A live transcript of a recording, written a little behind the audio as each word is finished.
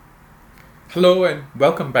Hello and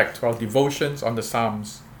welcome back to our devotions on the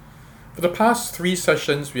Psalms. For the past three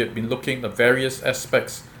sessions, we have been looking at various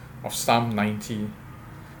aspects of Psalm 90.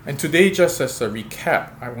 And today, just as a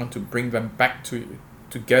recap, I want to bring them back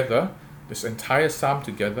together, this entire Psalm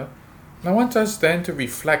together. And I want us then to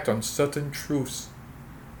reflect on certain truths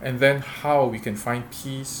and then how we can find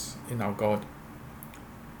peace in our God.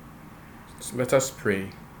 So let us pray.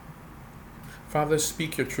 Father,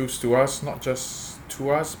 speak your truths to us, not just to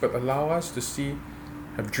us, but allow us to see,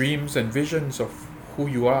 have dreams and visions of who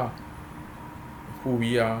you are, who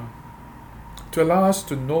we are. To allow us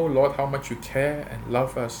to know, Lord, how much you care and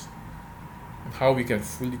love us, and how we can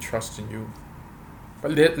fully trust in you.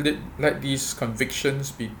 But let these convictions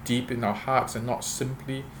be deep in our hearts and not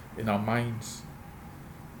simply in our minds,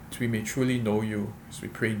 that we may truly know you, as we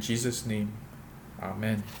pray in Jesus' name.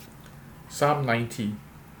 Amen. Psalm 90.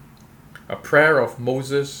 A prayer of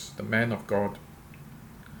Moses, the man of God.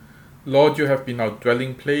 Lord, you have been our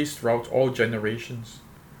dwelling place throughout all generations.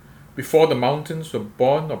 Before the mountains were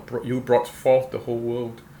born, you brought forth the whole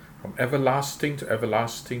world. From everlasting to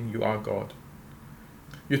everlasting, you are God.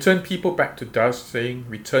 You turn people back to dust, saying,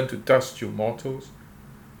 "Return to dust, you mortals."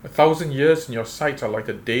 1,000 years in your sight are like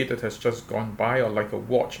a day that has just gone by, or like a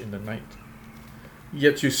watch in the night.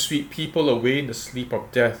 Yet you sweep people away in the sleep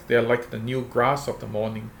of death. They are like the new grass of the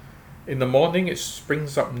morning. In the morning it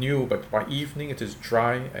springs up new, but by evening it is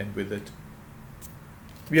dry and withered.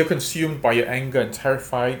 We are consumed by your anger and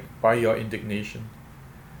terrified by your indignation.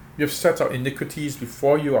 You have set our iniquities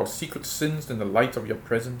before you, our secret sins in the light of your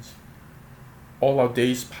presence. All our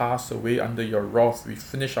days pass away under your wrath. We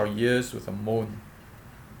finish our years with a moan.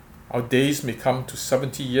 Our days may come to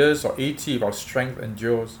 70 years or 80 if our strength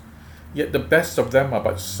endures. Yet the best of them are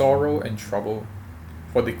but sorrow and trouble,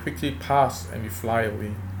 for they quickly pass and we fly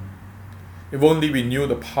away. If only we knew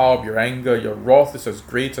the power of your anger, your wrath is as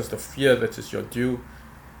great as the fear that is your due.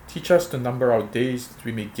 Teach us to number our days, that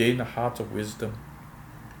we may gain a heart of wisdom.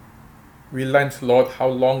 Relent, Lord, how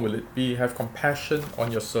long will it be? Have compassion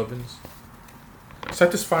on your servants.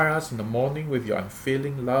 Satisfy us in the morning with your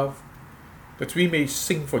unfailing love, that we may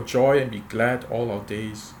sing for joy and be glad all our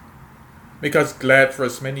days. Make us glad for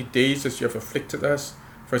as many days as you have afflicted us,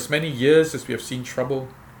 for as many years as we have seen trouble.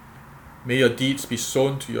 May your deeds be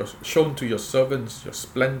shown to your servants, your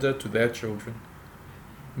splendor to their children.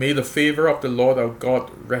 May the favor of the Lord our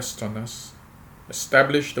God rest on us.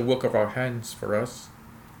 Establish the work of our hands for us.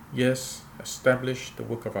 Yes, establish the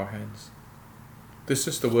work of our hands. This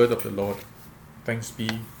is the word of the Lord. Thanks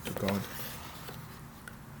be to God.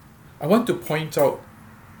 I want to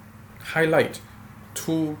highlight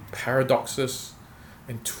two paradoxes,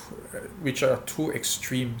 which are two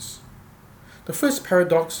extremes. The first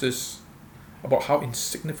paradox is about how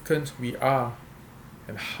insignificant we are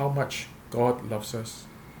and how much God loves us.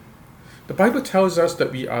 The Bible tells us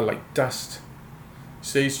that we are like dust. It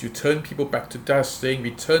says you turn people back to dust, saying,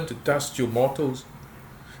 "Return to dust, you mortals."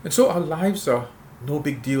 And so our lives are no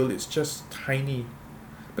big deal, it's just tiny.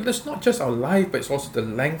 But it's not just our life, but it's also the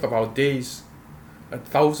length of our days.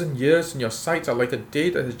 1,000 years in your sight are like a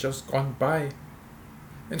day that has just gone by.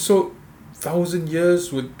 And so 1,000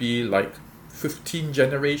 years would be like 15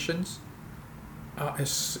 generations, are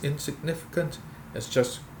as insignificant as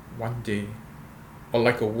just one day, or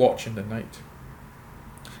like a watch in the night.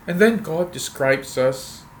 And then God describes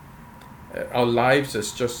us, our lives,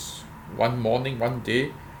 as just one morning, one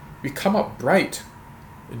day. We come up bright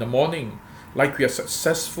in the morning, like we are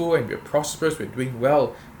successful and we are prosperous, we're doing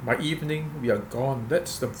well. By evening, we are gone.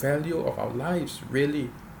 That's the value of our lives,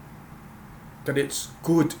 really. That it's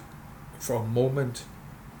good for a moment,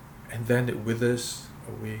 and then it withers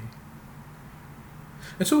away.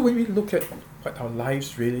 And so when we look at what our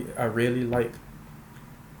lives are really like,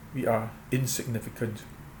 we are insignificant,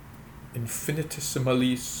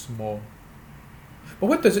 infinitesimally small. But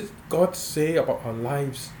what does God say about our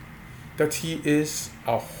lives? That He is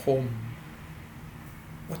our home.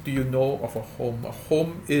 What do you know of a home? A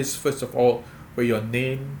home is, first of all, where your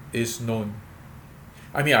name is known.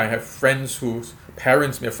 I mean, I have friends whose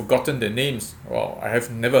parents may have forgotten their names. Well, I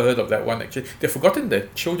have never heard of that one actually. They've forgotten their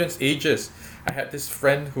children's ages. I had this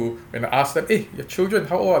friend who, when I asked them, "Hey, your children,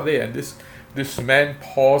 how old are they?" And this man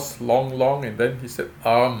paused long, and then he said,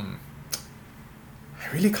 I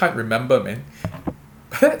really can't remember, man.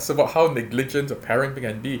 That's about how negligent a parent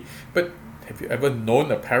can be. But have you ever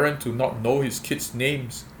known a parent to not know his kids'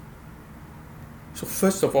 names? So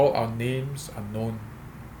first of all, our names are known.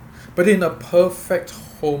 But in a perfect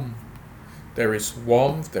home, there is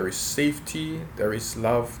warmth, there is safety, there is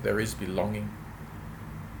love, there is belonging.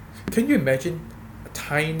 Can you imagine a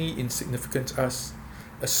tiny, insignificant us,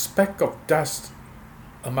 a speck of dust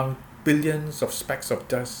among billions of specks of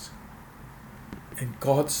dust. And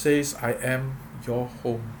God says, I am your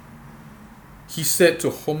home. He said to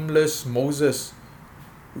homeless Moses,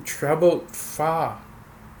 who traveled far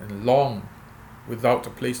and long without a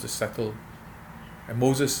place to settle. And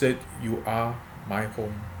Moses said, you are my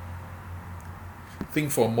home.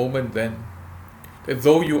 Think for a moment then, that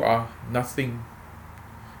though you are nothing,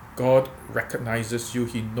 God recognizes you.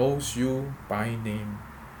 He knows you by name.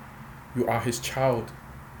 You are his child,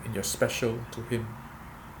 and you're special to him.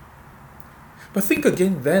 But think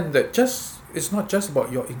again then that it's not just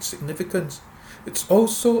about your insignificance. It's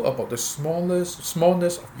also about the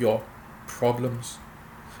smallness of your problems.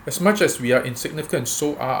 As much as we are insignificant,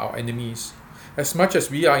 so are our enemies. As much as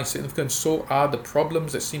we are insignificant, so are the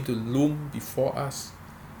problems that seem to loom before us.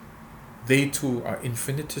 They too are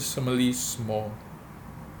infinitesimally small.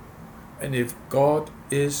 And if God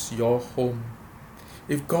is your home,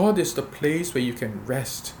 if God is the place where you can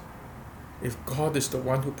rest, if God is the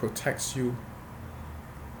one who protects you,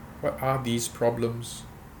 what are these problems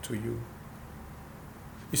to you?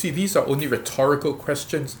 You see, these are only rhetorical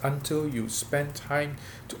questions until you spend time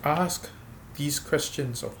to ask these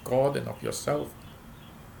questions of God and of yourself.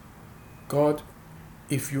 God,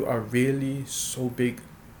 if you are really so big,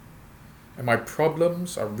 and my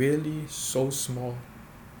problems are really so small,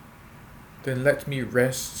 then let me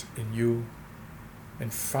rest in you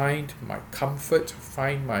and find my comfort,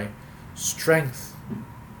 find my strength,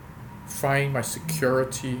 find my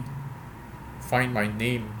security, find my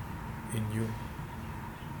name in you.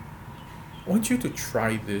 I want you to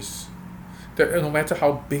try this. That no matter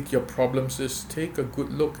how big your problems is, take a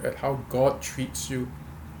good look at how God treats you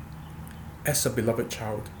as a beloved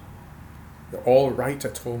child. You're all right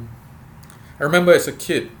at home. I remember as a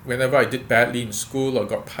kid, whenever I did badly in school or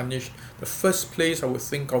got punished, the first place I would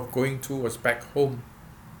think of going to was back home.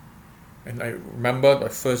 And I remember my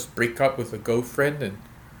first breakup with a girlfriend, and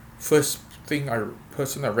first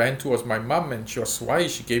person I ran to was my mum, and she was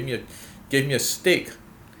wise. She gave me a steak,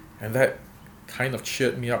 and that kind of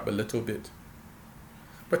cheered me up a little bit.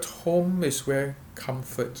 But home is where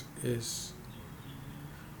comfort is.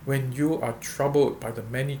 When you are troubled by the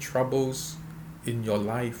many troubles in your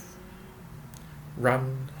life,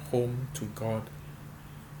 run home to God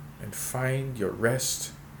and find your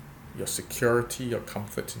rest, your security, your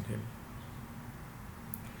comfort in him.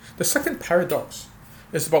 The second paradox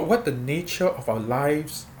is about what the nature of our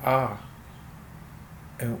lives are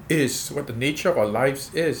and is, what the nature of our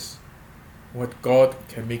lives is, what God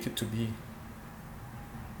can make it to be.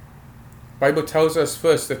 The Bible tells us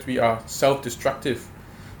first that we are self-destructive,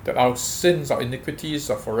 that our sins, our iniquities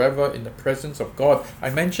are forever in the presence of God. I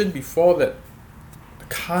mentioned before that the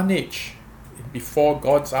carnage before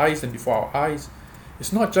God's eyes and before our eyes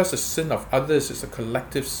is not just a sin of others, it's a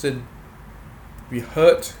collective sin. We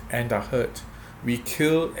hurt and are hurt. We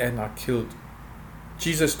kill and are killed.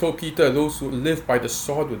 Jesus told Peter, those who live by the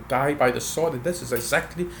sword will die by the sword. And this is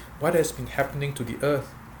exactly what has been happening to the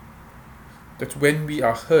earth. That when we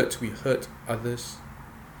are hurt, we hurt others.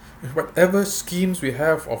 And whatever schemes we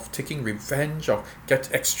have of taking revenge, of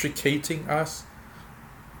extricating us,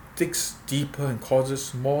 digs deeper and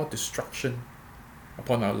causes more destruction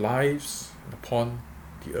upon our lives and upon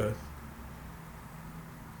the earth.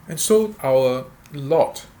 And so our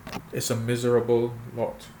lot is a miserable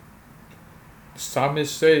lot. The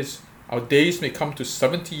psalmist says, our days may come to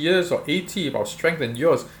 70 years or 80 if our strength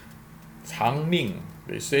endures. 长命,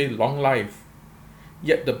 they say long life.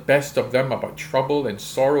 Yet the best of them are but trouble and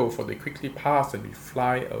sorrow, for they quickly pass and we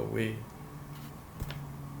fly away.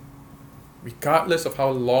 Regardless of how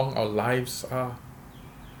long our lives are,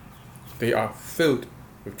 they are filled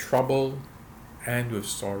with trouble and with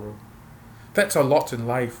sorrow. That's our lot in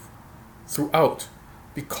life throughout,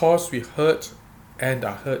 because we hurt and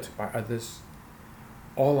are hurt by others.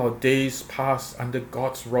 All our days pass under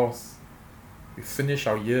God's wrath. We finish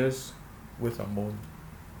our years with a moan.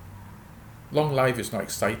 Long life is not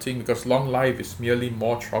exciting because long life is merely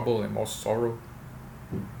more trouble and more sorrow.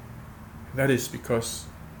 That is because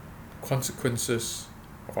the consequences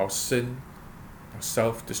of our sin, our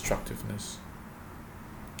self-destructiveness.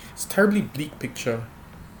 It's a terribly bleak picture.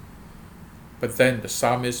 But then the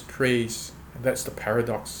psalmist prays, and that's the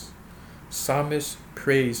paradox. Psalmist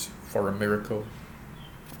prays for a miracle.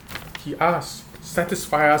 He asks,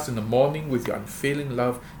 satisfy us in the morning with your unfailing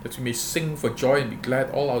love, that we may sing for joy and be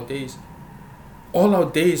glad all our days. All our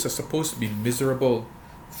days are supposed to be miserable,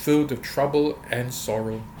 filled with trouble and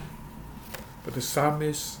sorrow. But the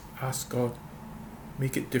psalmist asks God,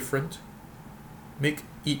 make it different. Make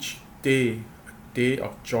each day a day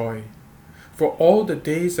of joy. For all the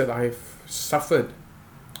days that I've suffered,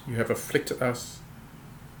 you have afflicted us.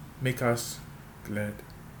 make us glad.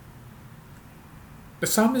 The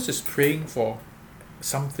psalmist is praying for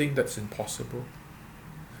something that's impossible.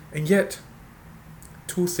 And yet,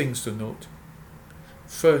 two things to note.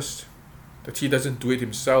 First, that he doesn't do it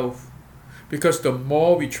himself, because the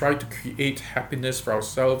more we try to create happiness for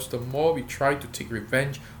ourselves, the more we try to take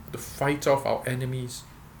revenge, to fight off our enemies,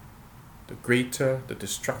 the greater the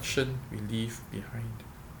destruction we leave behind.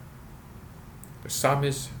 The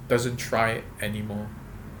psalmist doesn't try anymore.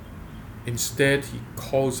 Instead, he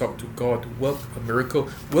calls out to God, work a miracle,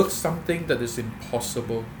 work something that is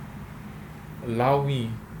impossible. Allow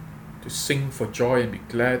me to sing for joy and be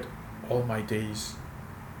glad all my days.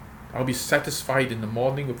 I'll be satisfied in the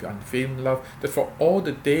morning with your unfailing love, that for all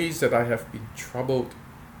the days that I have been troubled,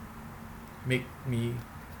 make me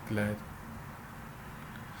glad.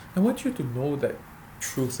 I want you to know that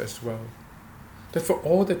truth as well. That for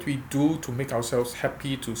all that we do to make ourselves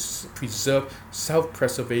happy, to preserve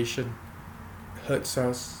self-preservation, hurts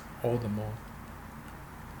us all the more.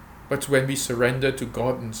 But when we surrender to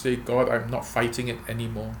God and say, God, I'm not fighting it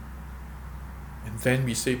anymore, and then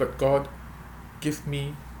we say, but God, give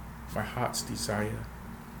me my heart's desire.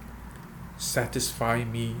 Satisfy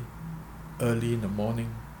me early in the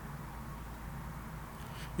morning.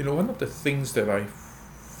 One of the things that I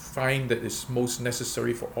find that is most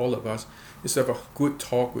necessary for all of us is to have a good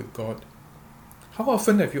talk with God. How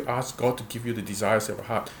often have you asked God to give you the desires of your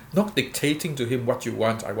heart, not dictating to Him what you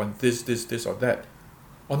want, I want this, or that,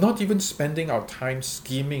 or not even spending our time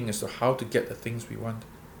scheming as to how to get the things we want?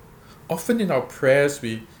 Often in our prayers,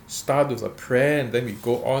 we start with a prayer and then we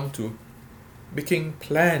go on to making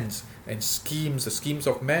plans and schemes. The schemes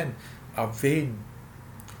of man are vain.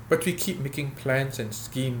 But we keep making plans and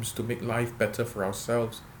schemes to make life better for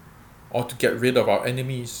ourselves, or to get rid of our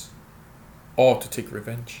enemies, or to take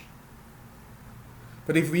revenge.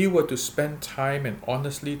 But if we were to spend time and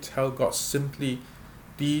honestly tell God simply,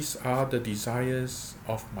 these are the desires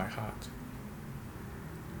of my heart.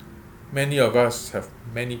 Many of us have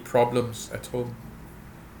many problems at home.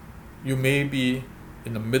 You may be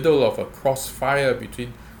in the middle of a crossfire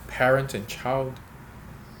between parent and child,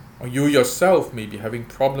 or you yourself may be having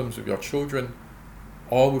problems with your children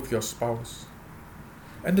or with your spouse.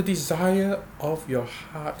 And the desire of your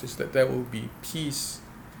heart is that there will be peace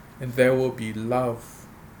and there will be love.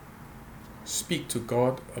 Speak to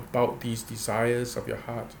God about these desires of your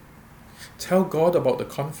heart. Tell God about the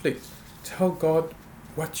conflict. Tell God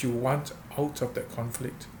what you want out of that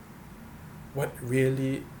conflict. What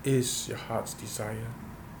really is your heart's desire?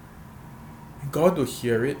 And God will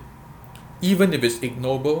hear it, even if it's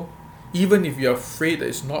ignoble, even if you're afraid that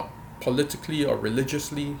it's not politically or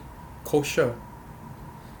religiously kosher.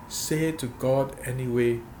 Say it to God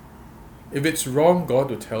anyway. If it's wrong, God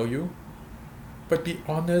will tell you. But be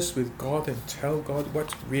honest with God and tell God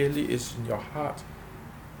what really is in your heart.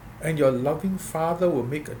 And your loving Father will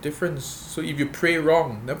make a difference. So if you pray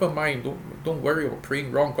wrong, never mind. Don't worry about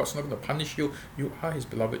praying wrong. God's not going to punish you. You are His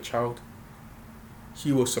beloved child.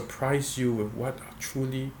 He will surprise you with what are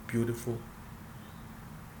truly beautiful.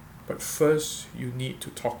 But first, you need to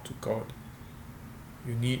talk to God.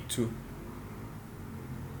 You need to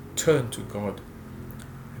turn to God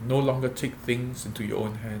and no longer take things into your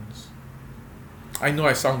own hands. I know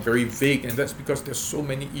I sound very vague, and that's because there's so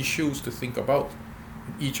many issues to think about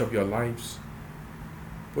in each of your lives.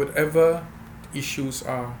 Whatever the issues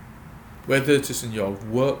are, whether it is in your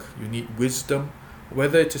work, you need wisdom,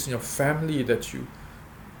 whether it is in your family that you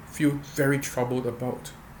feel very troubled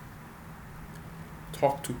about,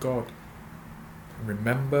 talk to God. And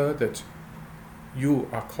remember that you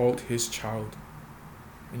are called His child,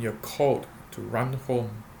 and you're called to run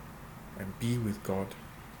home and be with God.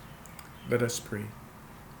 Let us pray.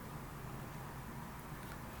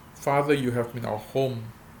 Father, you have been our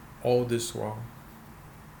home all this while.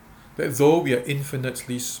 That though we are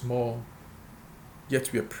infinitely small,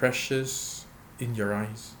 yet we are precious in your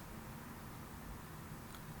eyes.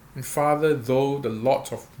 And Father, though the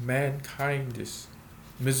lot of mankind is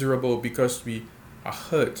miserable because we are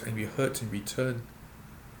hurt and we hurt in return,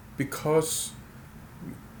 because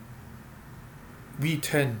we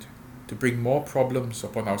tend to bring more problems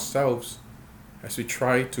upon ourselves as we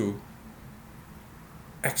try to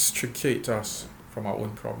extricate us from our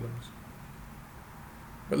own problems.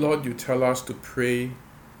 But Lord, you tell us to pray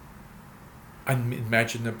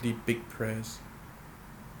unimaginably big prayers.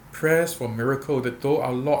 Prayers for miracle, that though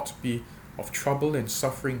our lot be of trouble and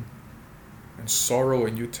suffering and sorrow,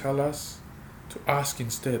 and you tell us to ask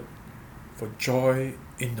instead for joy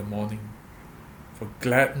in the morning, for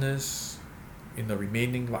gladness in the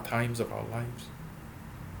remaining times of our lives.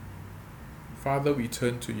 Father, we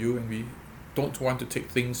turn to you and we don't want to take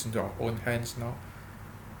things into our own hands now.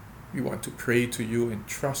 We want to pray to you and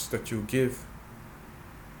trust that you give.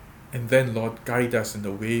 And then, Lord, guide us in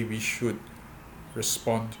the way we should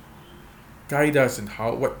respond. Guide us in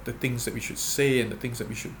what the things that we should say and the things that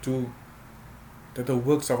we should do, that the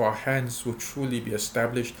works of our hands will truly be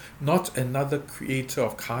established, not another creator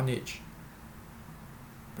of carnage.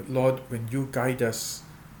 But Lord, when you guide us,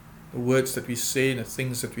 the words that we say and the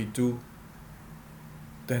things that we do,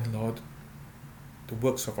 then Lord, the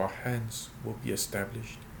works of our hands will be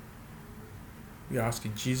established. We ask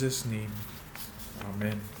in Jesus' name.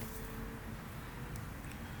 Amen.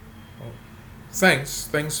 Well,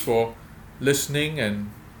 thanks for listening,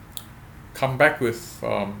 and come back with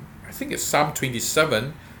I think it's Psalm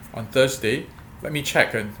 27 on Thursday. Let me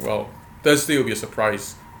check, and Thursday will be a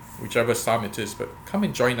surprise, whichever psalm it is, but come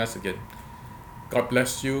and join us again. God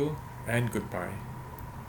bless you, and goodbye.